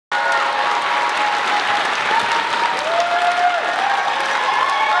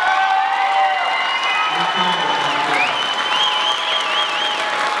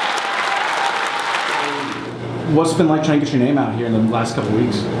What's it been like trying to get your name out here in the last couple of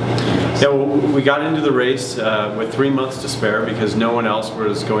weeks? Yeah, well, we got into the race with 3 months to spare because no one else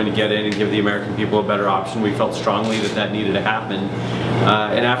was going to get in and give the American people a better option. We felt strongly that that needed to happen.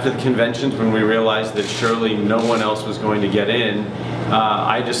 And after the conventions, when we realized that surely no one else was going to get in,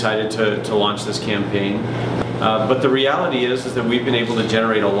 I decided to launch this campaign. But the reality is that we've been able to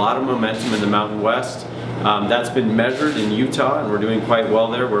generate a lot of momentum in the Mountain West. That's been measured in Utah, and we're doing quite well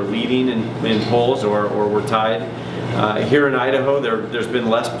there. We're leading in polls, or we're tied. Here in Idaho, there's been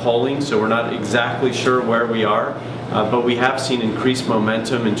less polling, so we're not exactly sure where we are. But we have seen increased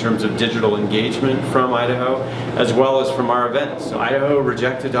momentum in terms of digital engagement from Idaho, as well as from our events. So Idaho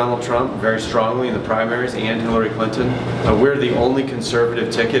rejected Donald Trump very strongly in the primaries and Hillary Clinton. We're the only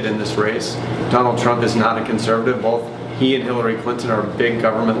conservative ticket in this race. Donald Trump is not a conservative. Both he and Hillary Clinton are big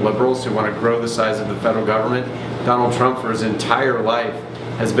government liberals who want to grow the size of the federal government. Donald Trump, for his entire life,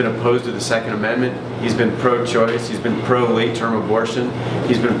 has been opposed to the Second Amendment. He's been pro-choice, he's been pro-late-term abortion,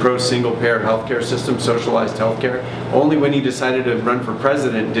 he's been pro-single-payer healthcare system, socialized healthcare. Only when he decided to run for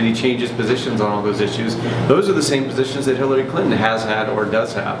president did he change his positions on all those issues. Those are the same positions that Hillary Clinton has had or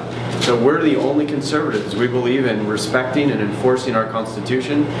does have. So we're the only conservatives. We believe in respecting and enforcing our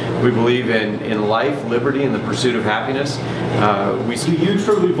Constitution. We believe in life, liberty, and the pursuit of happiness. Do you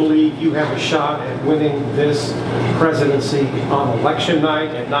truly believe you have a shot at winning this presidency on election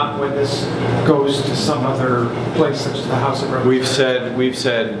night, and not when this goes to some other place such as the House of Representatives? We've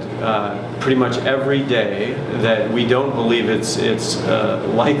said pretty much every day that we don't believe it's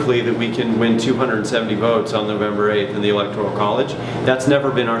likely that we can win 270 votes on November 8th in the Electoral College. That's never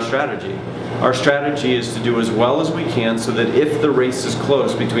been our strategy. Our strategy is to do as well as we can so that if the race is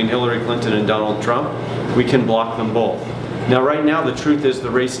close between Hillary Clinton and Donald Trump, we can block them both. Now, right now, the truth is the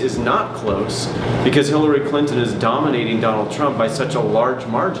race is not close because Hillary Clinton is dominating Donald Trump by such a large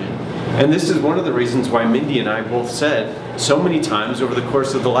margin. And this is one of the reasons why Mindy and I both said so many times over the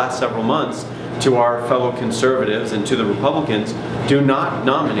course of the last several months to our fellow conservatives and to the Republicans, do not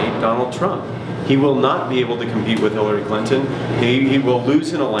nominate Donald Trump. He will not be able to compete with Hillary Clinton. He will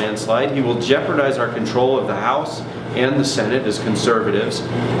lose in a landslide. He will jeopardize our control of the House and the Senate as conservatives.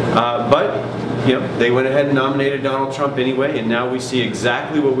 But you know, they went ahead and nominated Donald Trump anyway, and now we see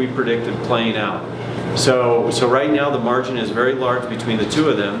exactly what we predicted playing out. So right now the margin is very large between the two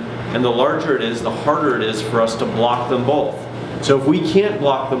of them, and the larger it is, the harder it is for us to block them both. So if we can't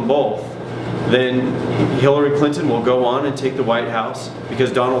block them both, then Hillary Clinton will go on and take the White House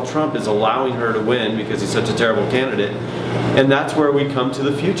because Donald Trump is allowing her to win because he's such a terrible candidate. And that's where we come to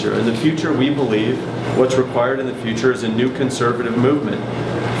the future. In the future, we believe what's required in the future is a new conservative movement.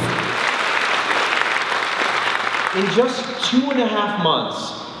 In just 2.5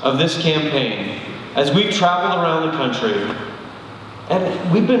 months of this campaign, as we've traveled around the country,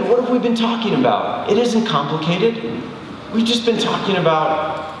 and what have we been talking about? It isn't complicated. We've just been talking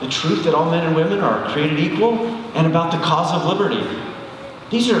about the truth that all men and women are created equal, and about the cause of liberty.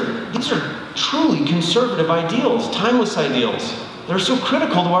 These are truly conservative ideals, timeless ideals. They're so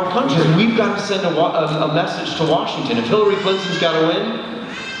critical to our country. We've got to send a message to Washington. If Hillary Clinton's got to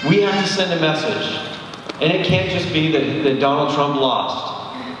win, we have to send a message. And it can't just be that Donald Trump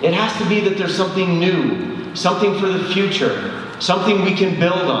lost. It has to be that there's something new, something for the future, something we can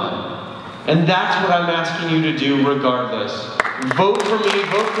build on. And that's what I'm asking you to do regardless. Vote for me,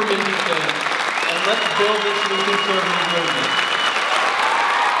 vote for Mindy Finn, and let's build this new conservative movement.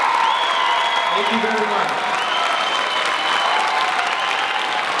 Thank you very much.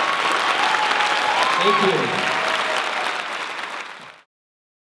 Thank you.